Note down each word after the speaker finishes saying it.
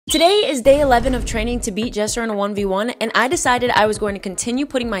Today is day 11 of training to beat Jesser in a 1v1, and I decided I was going to continue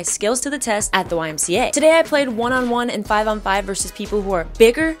putting my skills to the test at the YMCA. Today I played 1-on-1 and 5-on-5 versus people who are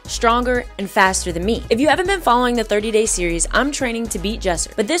bigger, stronger, and faster than me. If you haven't been following the 30-day series, I'm training to beat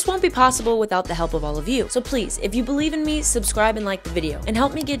Jesser, but this won't be possible without the help of all of you. So please, if you believe in me, subscribe and like the video, and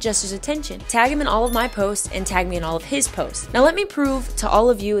help me get Jesser's attention. Tag him in all of my posts, and tag me in all of his posts. Now let me prove to all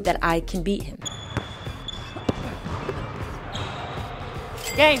of you that I can beat him.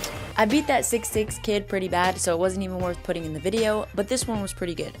 Game. I beat that 6'6" kid pretty bad, so it wasn't even worth putting in the video, but this one was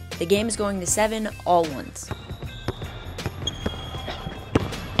pretty good. The game is going to 7, all ones.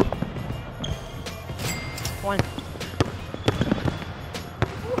 One.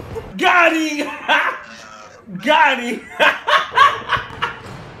 Got him! Got him!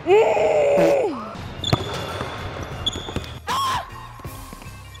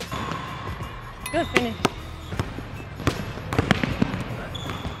 Good finish.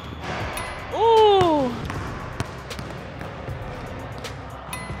 Ooh.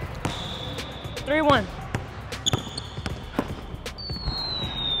 3-1.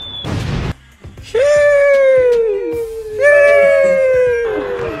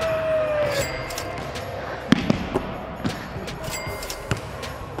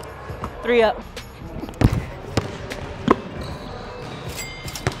 Three up.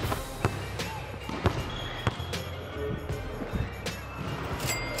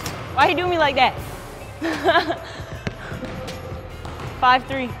 Why you do me like that?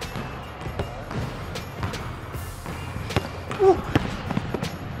 5-3.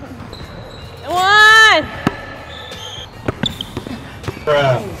 One.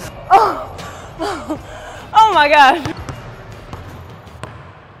 Oh my God.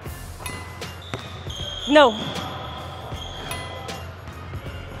 No.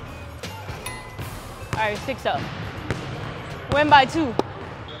 All right, 6 up. Win by 2.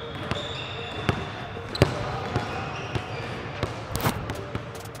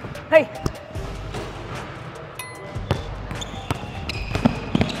 Hey.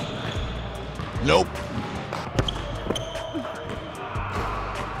 Nope.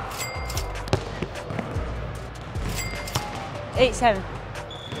 Eight, 7.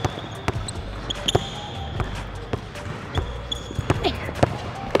 And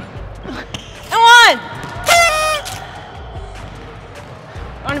 1.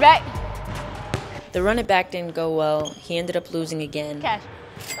 Run it back. The run it back didn't go well. He ended up losing again. Cash.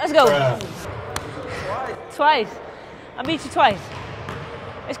 Let's go. Twice. I beat you twice.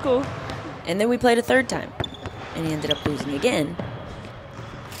 It's cool. And then we played a third time. And he ended up losing again.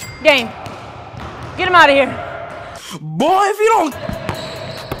 Game. Get him out of here. Boy, if you don't...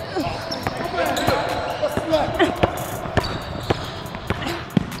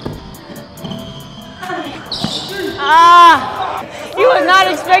 He was not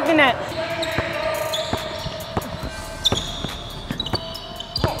expecting that.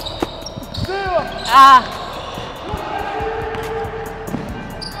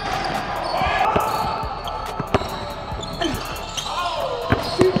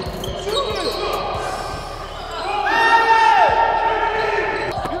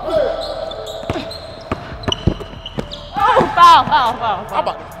 Foul.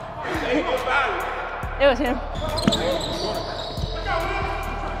 It was him.